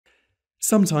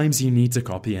Sometimes you need to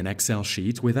copy an Excel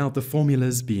sheet without the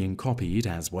formulas being copied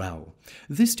as well.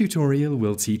 This tutorial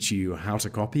will teach you how to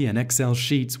copy an Excel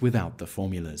sheet without the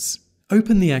formulas.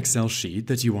 Open the Excel sheet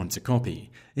that you want to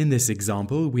copy. In this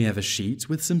example, we have a sheet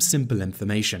with some simple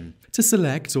information. To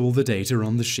select all the data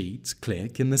on the sheet,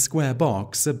 click in the square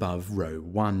box above row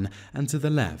 1 and to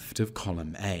the left of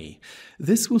column A.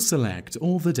 This will select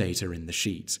all the data in the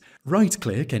sheet.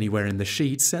 Right-click anywhere in the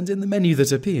sheet and in the menu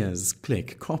that appears,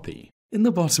 click Copy. In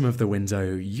the bottom of the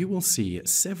window, you will see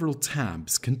several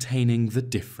tabs containing the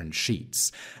different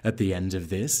sheets. At the end of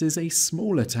this is a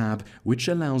smaller tab which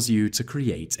allows you to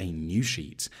create a new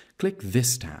sheet. Click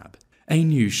this tab. A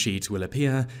new sheet will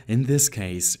appear, in this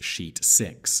case sheet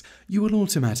 6. You will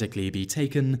automatically be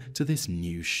taken to this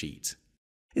new sheet.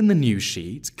 In the new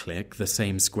sheet, click the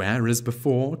same square as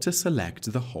before to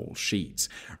select the whole sheet.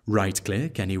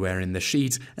 Right-click anywhere in the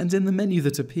sheet and in the menu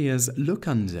that appears, look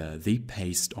under the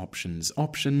Paste Options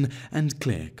option and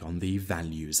click on the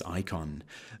Values icon.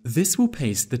 This will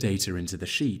paste the data into the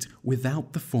sheet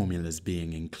without the formulas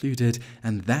being included,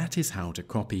 and that is how to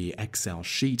copy Excel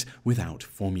sheet without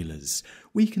formulas.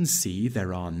 We can see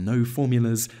there are no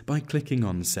formulas by clicking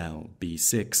on cell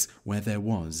B6 where there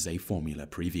was a formula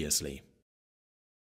previously.